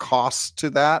assume there's costs to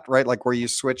that, right? Like where you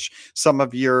switch some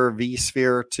of your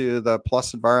vSphere to the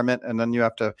Plus environment, and then you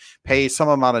have to pay some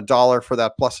amount of dollar for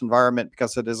that Plus environment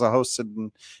because it is a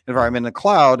hosted environment in the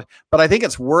cloud. But I think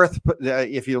it's worth,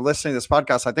 if you're listening to this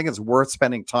podcast, I think it's worth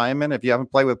spending time in. If you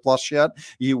haven't played with Plus yet,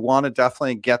 you want to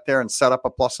definitely get there and set up a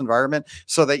Plus environment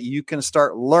so that you can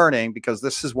start learning, because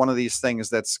this is one of these things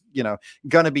that's,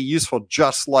 going to be useful,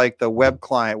 just like the web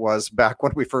client was back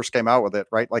when we first came out with it,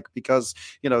 right? Like, because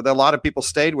a lot of people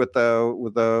stayed with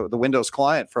the Windows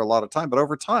client for a lot of time, but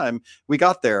over time we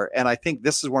got there. And I think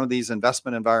this is one of these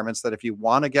investment environments that if you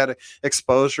want to get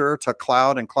exposure to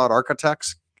cloud and cloud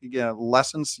architects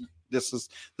lessons, this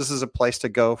is a place to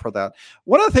go for that.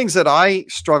 One of the things that I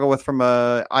struggle with from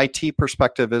a IT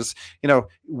perspective is,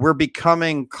 we're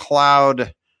becoming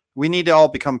cloud. We need to all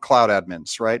become cloud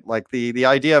admins, right? Like the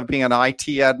idea of being an IT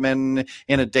admin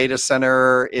in a data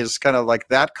center is kind of like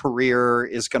that career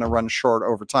is going to run short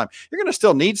over time. You're going to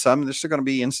still need some. There's still going to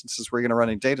be instances where you're going to run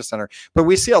a data center, but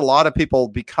we see a lot of people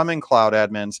becoming cloud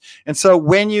admins. And so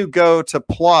when you go to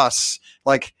Plus,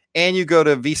 and you go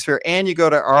to vSphere and you go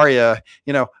to ARIA,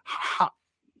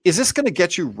 is this going to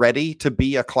get you ready to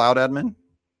be a cloud admin?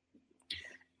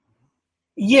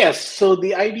 Yes. So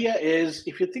the idea is,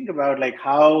 if you think about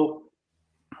how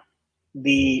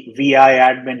the VI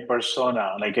admin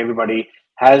persona, like everybody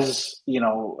has,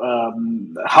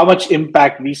 how much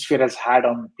impact vSphere has had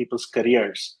on people's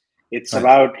careers. It's right.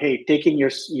 About, hey, taking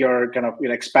your kind of,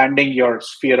 expanding your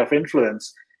sphere of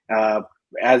influence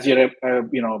as you're,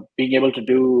 being able to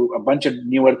do a bunch of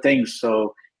newer things.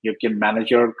 So you can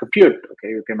manage your compute, okay?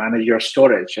 You can manage your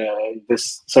storage.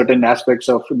 This certain aspects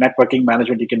of networking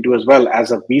management you can do as well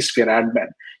as a vSphere admin.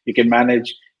 You can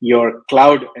manage your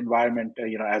cloud environment,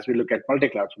 as we look at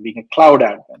multi-cloud, so being a cloud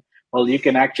admin. Well, you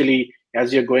can actually,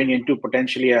 as you're going into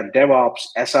potentially a DevOps,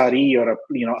 SRE, or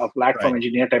a platform right.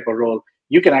 engineer type of role,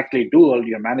 you can actually do all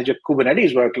your manage your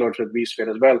Kubernetes workloads with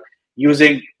vSphere as well,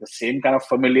 using the same kind of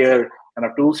familiar kind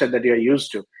of tool set that you're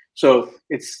used to. So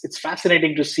it's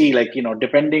fascinating to see,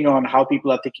 depending on how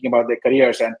people are thinking about their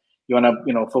careers. And, you want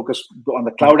to focus on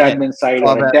the cloud admin side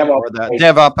or the DevOps side.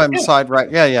 DevOps side,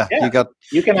 right? Yeah.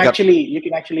 You can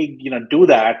actually do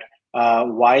that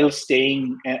while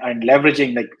staying and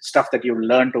leveraging like stuff that you've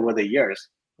learned over the years.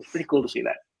 It's pretty cool to see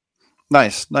that.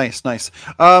 Nice.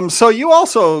 So you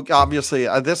also obviously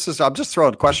I'm just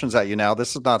throwing questions at you now.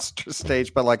 This is not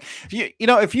stage, but like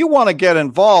if you want to get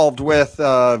involved with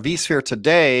vSphere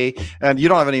today, and you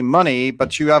don't have any money,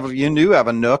 but you do have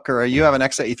a Nook, or you have an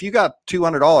X. If you got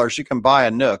 $200, you can buy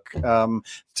a Nook.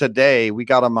 Today we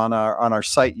got them on our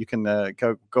site. You can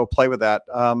go play with that.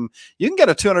 You can get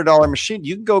a $200 machine.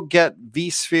 You can go get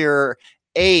vSphere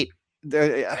 8.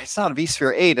 It's not a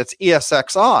vSphere 8, it's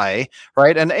ESXi,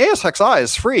 right? And ESXi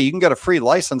is free. You can get a free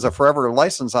license, a forever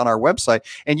license on our website,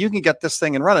 and you can get this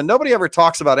thing and run it. Nobody ever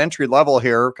talks about entry level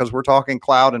here because we're talking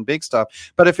cloud and big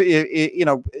stuff. But if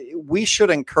we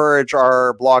should encourage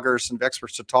our bloggers and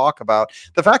experts to talk about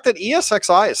the fact that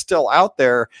ESXi is still out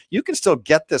there. You can still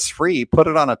get this free, put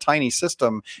it on a tiny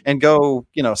system, and go,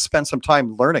 spend some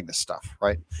time learning this stuff,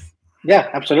 right? Yeah,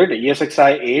 absolutely.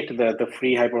 ESXi 8, the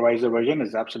free hypervisor version,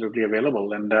 is absolutely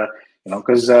available. And,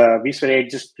 because vSphere 8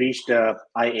 just reached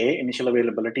IA, initial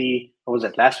availability, what was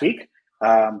it, last week?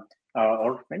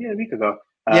 Or maybe a week ago,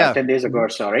 10 days ago or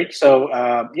so, right? So,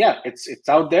 it's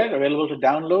out there, available to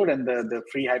download, and the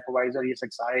free hypervisor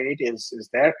ESXi 8 is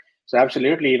there. So,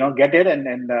 absolutely, get it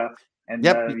and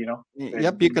you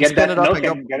can spin it up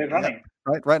and get it running.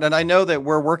 Right. And I know that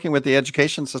we're working with the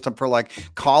education system for like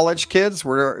college kids.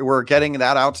 We're getting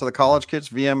that out to the college kids,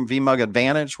 vMug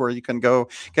Advantage, where you can go,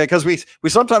 because we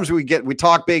sometimes we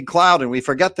talk big cloud and we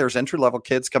forget there's entry level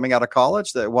kids coming out of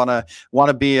college that want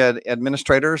to be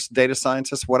administrators, data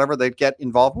scientists, whatever. They get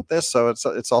involved with this. So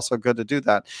it's also good to do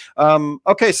that.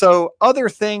 Okay. So other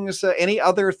things, any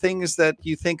other things that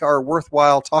you think are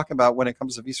worthwhile talking about when it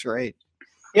comes to vSphere 8?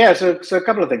 Yeah, so a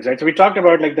couple of things, right? So we talked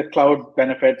about like the cloud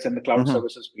benefits and the cloud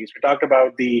services piece. We talked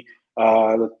about the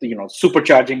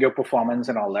supercharging your performance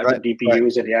and all that, the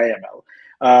DPUs and the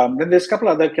IML. Then there's a couple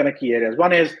other kind of key areas.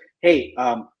 One is,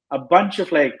 a bunch of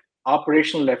like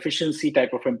operational efficiency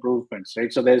type of improvements,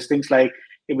 right? So there's things like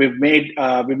we made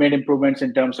improvements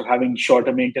in terms of having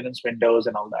shorter maintenance windows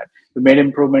and all that. We made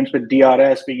improvements with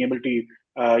DRS, being able to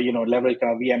leverage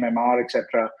kind of VMMR,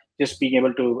 etc. Just being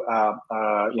able to,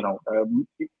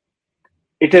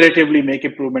 iteratively make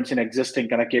improvements in existing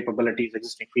kind of capabilities,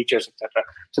 existing features, etc.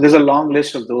 So there's a long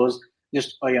list of those.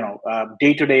 Just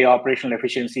day-to-day operational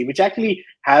efficiency, which actually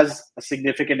has a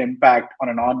significant impact on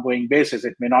an ongoing basis.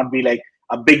 It may not be like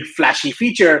a big flashy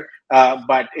feature,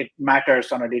 but it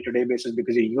matters on a day-to-day basis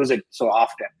because you use it so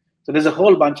often. So there's a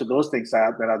whole bunch of those things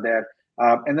that are there.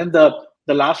 And then the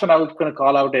last one I was going to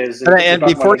call out is... And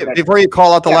before you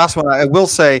call out the last one, I will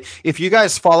say, if you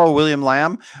guys follow William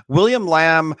Lamb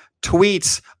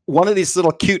tweets one of these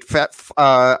little cute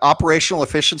operational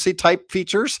efficiency type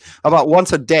features about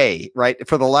once a day, right?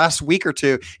 For the last week or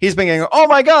two, he's been going, oh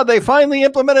my God, they finally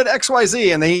implemented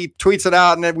XYZ. And then he tweets it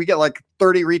out, and then we get like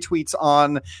 30 retweets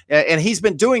on, and he's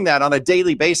been doing that on a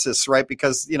daily basis, right?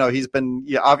 Because, he's been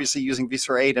obviously using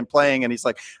vSphere 8 and playing, and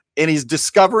he's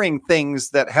discovering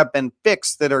things that have been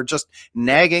fixed that are just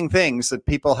nagging things that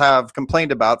people have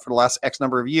complained about for the last X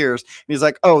number of years. And he's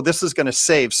like, oh, this is going to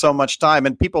save so much time.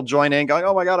 And people join in going,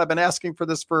 oh my God, I've been asking for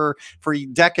this for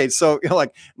decades. So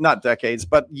like not decades,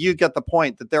 but you get the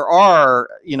point that there are,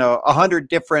 100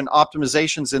 different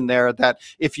optimizations in there that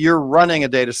if you're running a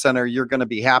data center, you're going to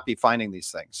be happy finding these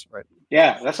things, right?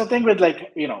 Yeah, that's the thing with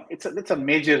like, it's a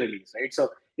major release, right? So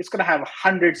it's going to have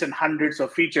hundreds and hundreds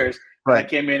of features that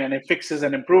came in, and it fixes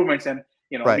and improvements, and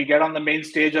we get on the main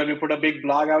stage or we put a big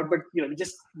blog out, but we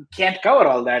just can't cover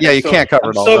all that. Yeah, you can't cover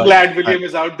it all. I'm so glad William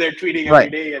is out there tweeting every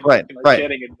day and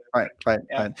sharing it. Right.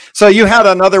 So you had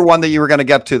another one that you were going to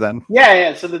get to then.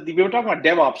 Yeah. So we were talking about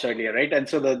DevOps earlier, right? And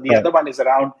so the other one is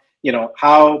around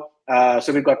how.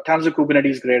 So we've got tons of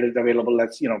Kubernetes graded available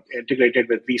that's integrated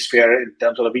with vSphere in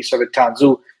terms of the vSphere with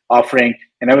Tanzu offering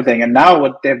and everything. And now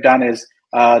what they've done is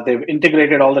they've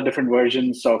integrated all the different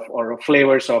versions or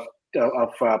flavors of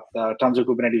Tanzu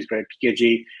Kubernetes grade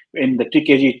TKG in the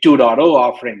TKG 2.0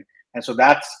 offering, and so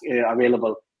that's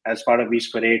available as part of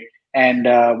vSphere 8. And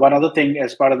one other thing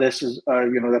as part of this is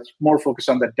that's more focused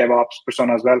on the DevOps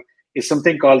persona as well, is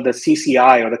something called the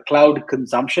CCI, or the Cloud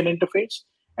Consumption Interface.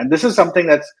 And this is something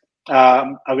that's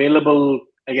available,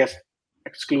 I guess,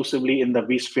 exclusively in the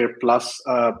vSphere Plus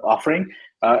offering,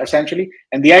 essentially.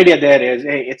 And the idea there is,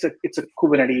 hey, it's a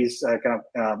Kubernetes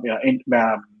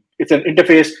it's an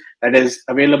interface that is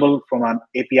available from an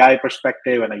API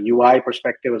perspective and a UI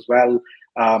perspective as well.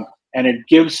 and it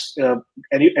gives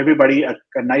everybody a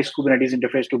nice Kubernetes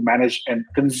interface to manage and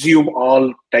consume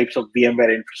all types of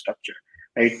VMware infrastructure,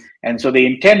 right? And so the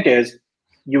intent is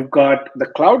you've got the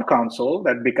cloud console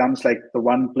that becomes like the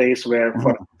one place where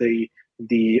for the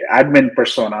admin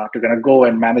persona to kind of go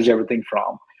and manage everything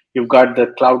from. You've got the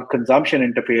cloud consumption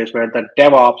interface where the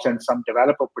DevOps and some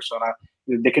developer persona,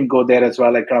 they can go there as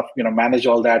well, like kind of, manage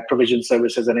all that provision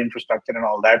services and infrastructure and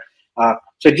all that.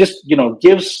 So it just,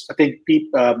 gives, I think,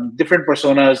 different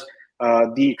personas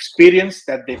the experience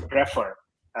that they prefer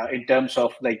in terms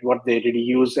of like what they really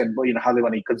use and how they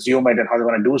want to consume it and how they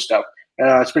want to do stuff.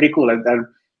 It's pretty cool.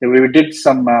 We did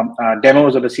some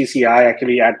demos of the CCI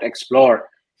actually at Explore,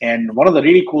 and one of the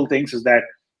really cool things is that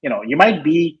you might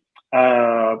be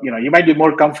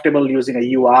more comfortable using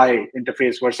a UI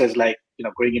interface versus like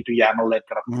going into YAML and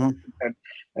kind of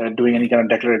and doing any kind of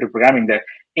declarative programming there.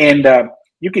 And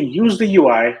you can use the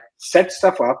UI, set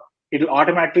stuff up. It'll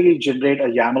automatically generate a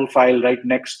YAML file right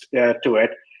next to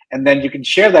it, and then you can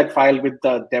share that file with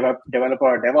the developer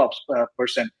or DevOps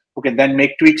person who can then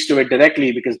make tweaks to it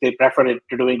directly because they prefer it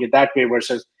to doing it that way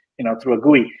versus through a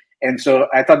GUI. And so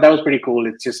I thought that was pretty cool.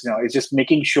 It's just it's just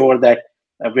making sure that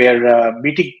we're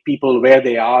meeting people where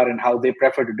they are and how they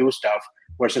prefer to do stuff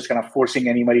versus kind of forcing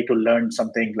anybody to learn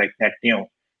something like net new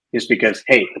just because,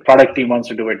 hey, the product team wants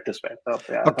to do it this way. So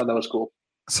yeah, I thought that was cool.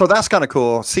 So that's kind of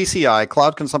cool. CCI,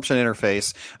 Cloud Consumption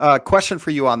Interface. Question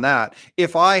for you on that.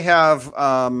 If I have,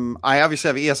 I obviously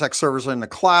have ESX servers in the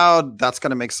cloud. That's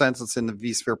going to make sense. It's in the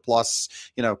vSphere Plus,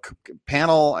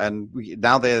 panel, and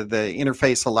now the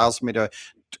interface allows me to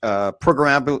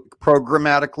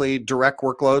programmatically direct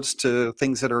workloads to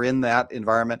things that are in that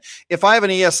environment. If I have an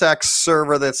ESX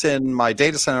server that's in my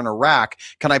data center in a rack,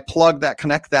 can I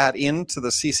connect that into the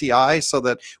CCI so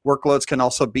that workloads can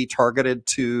also be targeted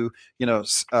to,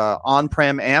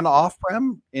 on-prem and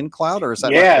off-prem in cloud, or is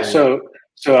that? Yeah. So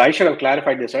I should have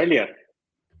clarified this earlier.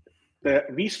 The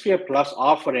vSphere Plus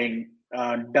offering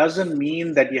doesn't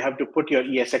mean that you have to put your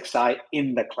ESXi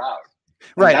in the cloud.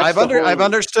 Right. I've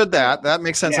understood that. That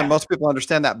makes sense. Yeah. And most people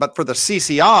understand that. But for the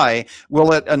CCI,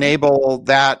 will it enable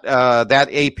that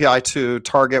API to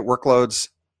target workloads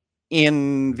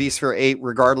in vSphere 8,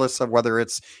 regardless of whether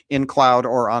it's in cloud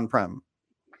or on-prem?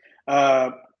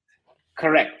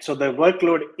 Correct. So the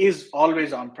workload is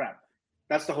always on-prem.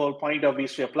 That's the whole point of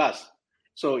vSphere Plus.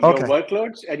 So your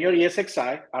workloads and your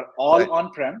ESXi are all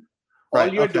on-prem. All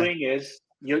you're doing is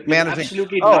you're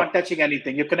absolutely not touching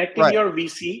anything. You're connecting your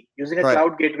VC using a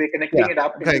cloud gateway, connecting it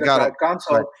up into the cloud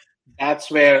console. Right. That's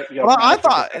where you're. Well, I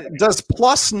thought, does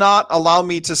Plus not allow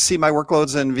me to see my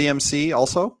workloads in VMC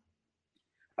also?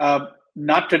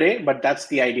 Not today, but that's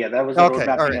the idea. That was the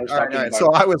roadmap I was talking about.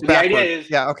 So I was backward. The idea is,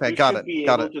 got it. Be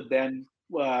able to then,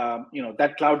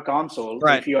 that cloud console.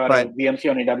 If you are a VMC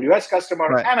on AWS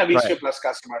customer and a vSphere Plus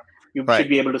customer, you should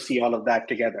be able to see all of that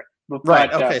together.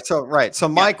 But, So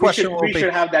my question we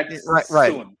should have that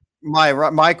soon.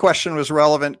 My question was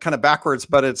relevant kind of backwards,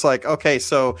 but it's like, okay,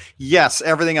 so yes,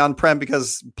 everything on-prem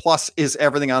because Plus is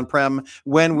everything on-prem.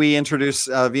 When we introduce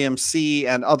VMC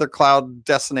and other cloud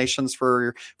destinations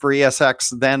for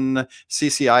ESX, then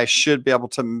CCI should be able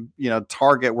to,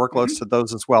 target workloads to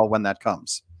those as well when that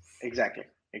comes. Exactly.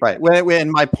 Right. When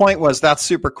my point was that's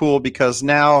super cool because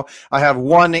now I have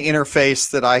one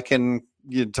interface that I can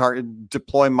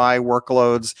deploy my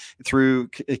workloads through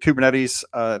Kubernetes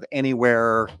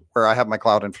anywhere where I have my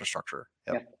cloud infrastructure.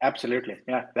 Yep. Yeah, absolutely.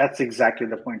 Yeah, that's exactly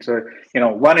the point. So,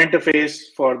 one interface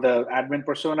for the admin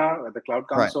persona, the cloud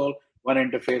console, one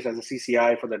interface as a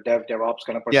CCI for the DevOps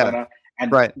kind of persona.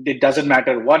 And it doesn't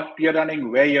matter what you're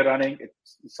running, where you're running,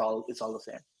 it's all the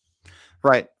same.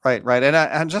 Right. And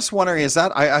I'm just wondering, is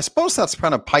that, I suppose that's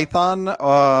kind of Python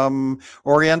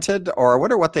oriented, or I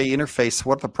wonder what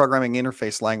the programming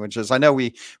interface language is. I know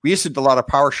we used to do a lot of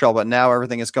PowerShell, but now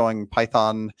everything is going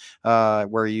Python,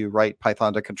 where you write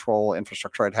Python to control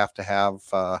infrastructure. I'd have to have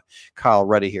Kyle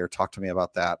Reddy here talk to me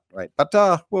about that. Right. But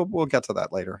we'll get to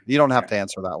that later. You don't have to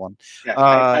answer that one.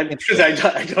 Yeah, because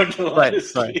I don't know. Right.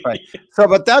 So,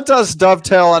 but that does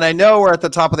dovetail, and I know we're at the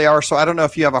top of the hour, so I don't know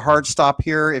if you have a hard stop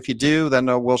here. If you do, then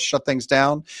we'll shut things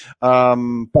down.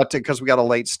 But because we got a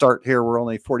late start here, we're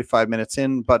only 45 minutes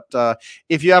in. But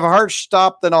if you have a hard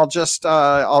stop, then I'll just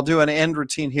I'll do an end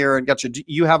routine here and get you. Do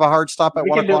you have a hard stop at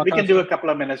 1 o'clock? We can do a couple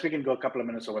of minutes. We can go a couple of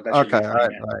minutes over that. Okay, all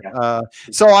right.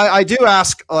 So I do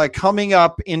ask, like, coming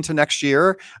up into next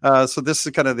year. So this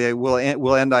is kind of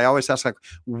we'll end. I always ask, like,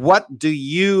 what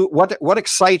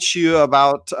excites you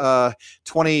about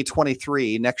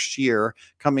 2023 next year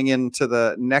coming into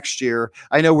the next year.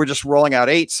 I know we're just rolling out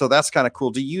 8, so that's kind of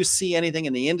cool. Do you see anything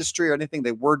in the industry or anything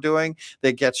that we're doing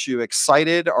that gets you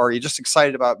excited, or are you just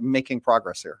excited about making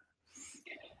progress here?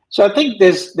 So I think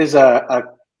there's a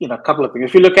couple of things.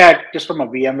 If you look at just from a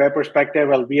VMware perspective,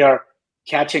 well, we are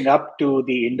catching up to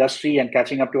the industry and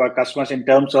catching up to our customers in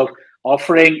terms of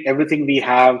offering everything we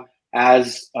have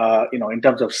as in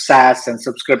terms of SaaS and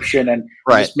subscription and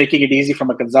just making it easy from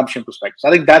a consumption perspective. So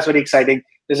I think that's very exciting.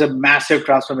 There's a massive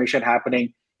transformation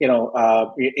happening,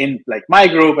 in like my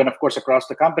group and of course across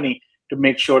the company to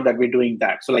make sure that we're doing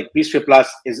that. So like vSphere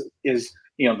Plus is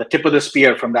the tip of the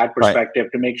spear from that perspective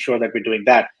to make sure that we're doing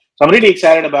that. So I'm really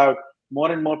excited about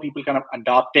more and more people kind of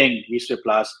adopting vSphere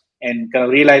Plus and kind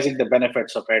of realizing the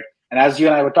benefits of it. And as you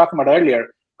and I were talking about earlier,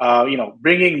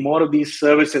 bringing more of these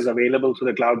services available to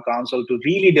the cloud console to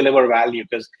really deliver value,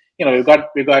 because we've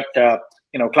got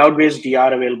cloud-based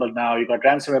DR available now. You've got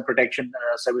ransomware protection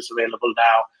service available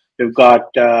now. We've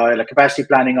got capacity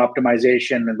planning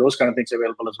optimization and those kind of things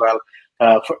available as well.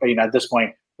 At this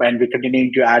point, when we're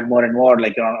continuing to add more and more,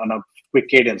 like on a quick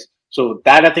cadence. So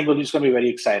that I think is going to be very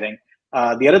exciting.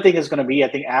 The other thing is going to be, I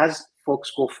think, as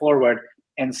folks go forward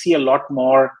and see a lot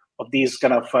more of these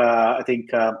kind of,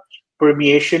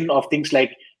 permeation of things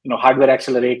like hardware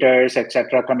accelerators,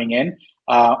 etc., coming in.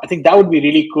 I think that would be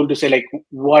really cool to say, like,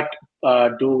 what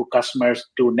do customers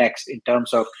do next in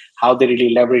terms of how they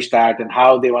really leverage that and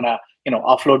how they want to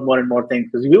offload more and more things,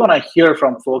 because we want to hear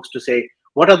from folks to say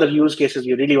what are the use cases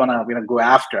you really want to go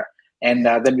after, and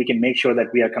then we can make sure that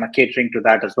we are kind of catering to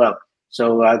that as well.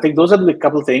 So I think those are the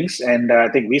couple things, and I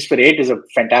think vSphere 8 is a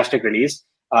fantastic release,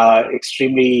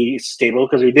 extremely stable,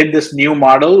 because we did this new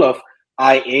model of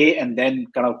IA and then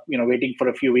kind of waiting for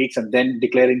a few weeks and then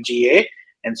declaring GA,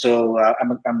 and so I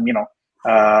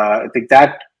think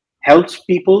that helps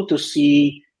people to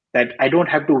see that I don't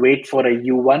have to wait for a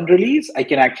U1 release. I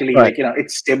can actually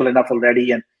it's stable enough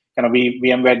already, and kind of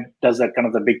VMware does that kind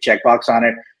of the big checkbox on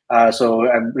it. So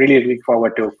I'm really looking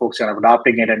forward to folks kind of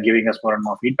adopting it and giving us more and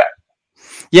more feedback.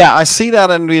 Yeah, I see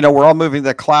that, and we're all moving to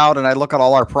the cloud, and I look at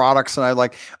all our products, and a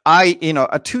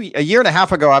year and a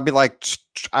half ago, I'd be like,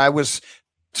 I was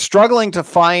struggling to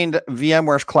find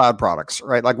VMware's cloud products,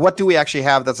 right? Like, what do we actually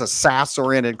have that's a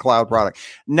SaaS-oriented cloud product?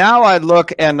 Now I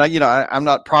look, and I'm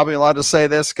not probably allowed to say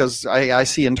this because I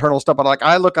see internal stuff, but like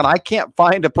I look and I can't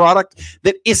find a product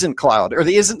that isn't cloud or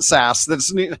that isn't SaaS.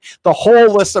 That's the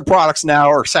whole list of products now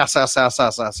are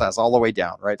SaaS, all the way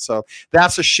down, right? So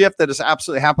that's a shift that has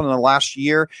absolutely happened in the last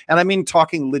year, and I mean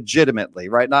talking legitimately,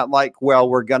 right? Not like, well,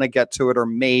 we're going to get to it or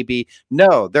maybe.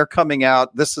 No, they're coming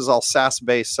out. This is all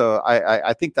SaaS-based, so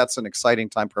I think that's an exciting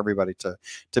time for everybody to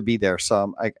be there.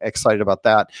 So I'm excited about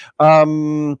that.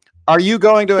 Are you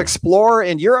going to explore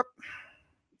in Europe?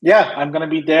 Yeah, I'm going to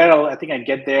be there. I think I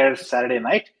get there Saturday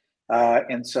night.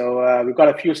 And so we've got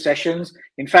a few sessions.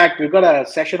 In fact, we've got a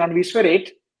session on vSphere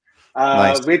 8,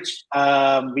 nice. Which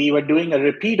we were doing a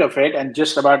repeat of it. And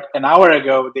just about an hour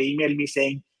ago, they emailed me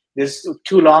saying, there's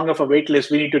too long of a wait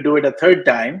list. We need to do it a third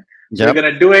time. So we're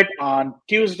going to do it on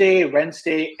Tuesday,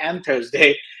 Wednesday, and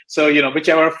Thursday. So,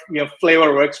 whichever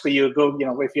flavor works for you, go,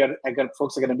 if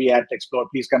folks are going to be at Explore,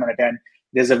 please come and attend.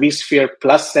 There's a vSphere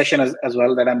Plus session as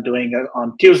well that I'm doing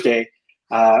on Tuesday.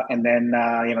 And then,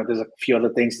 there's a few other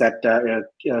things that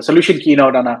solution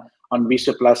keynote on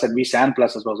vSphere Plus and vSAN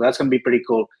Plus as well. So that's going to be pretty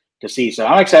cool to see. So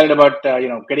I'm excited about,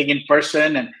 getting in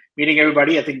person and meeting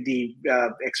everybody. I think the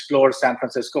Explore San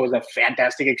Francisco was a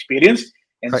fantastic experience.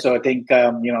 And so I think,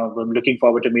 I'm looking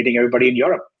forward to meeting everybody in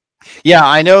Europe. Yeah,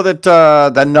 I know that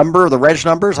the reg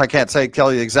numbers, I can't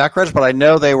tell you the exact reg, but I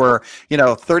know they were, 30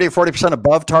 or 40%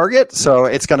 above target. So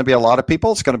it's going to be a lot of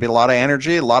people. It's going to be a lot of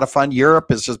energy, a lot of fun.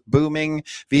 Europe is just booming.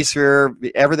 vSphere,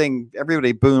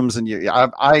 everybody booms, and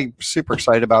I'm super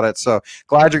excited about it. So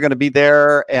glad you're going to be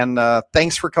there, and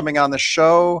thanks for coming on the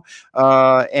show.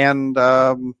 We'll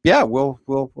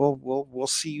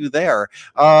see you there.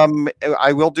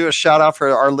 I will do a shout out for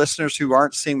our listeners who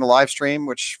aren't seeing the live stream,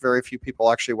 which very few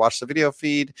people actually watch the video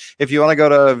feed. If you want to go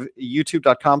to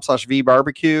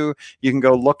youtube.com/vbarbecue, you can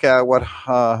go look at what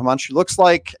Himanshu looks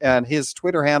like, and his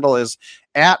Twitter handle is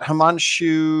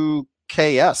 @HimanshuKS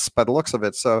by the looks of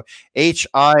it. So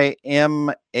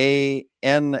HIMANSHUKS.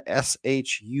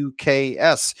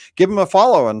 Give him a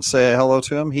follow and say hello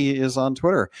to him. He is on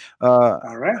Twitter. All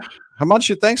right.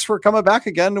 Himanshu, thanks for coming back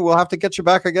again. We'll have to get you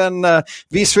back again,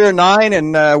 vSphere 9,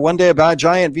 and one day a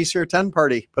giant vSphere 10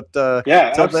 party. But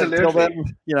absolutely. Till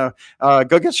then,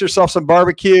 go get yourself some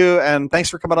barbecue, and thanks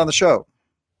for coming on the show.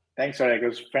 Thanks, Eric. It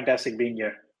was fantastic being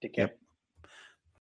here. Take care. Yep.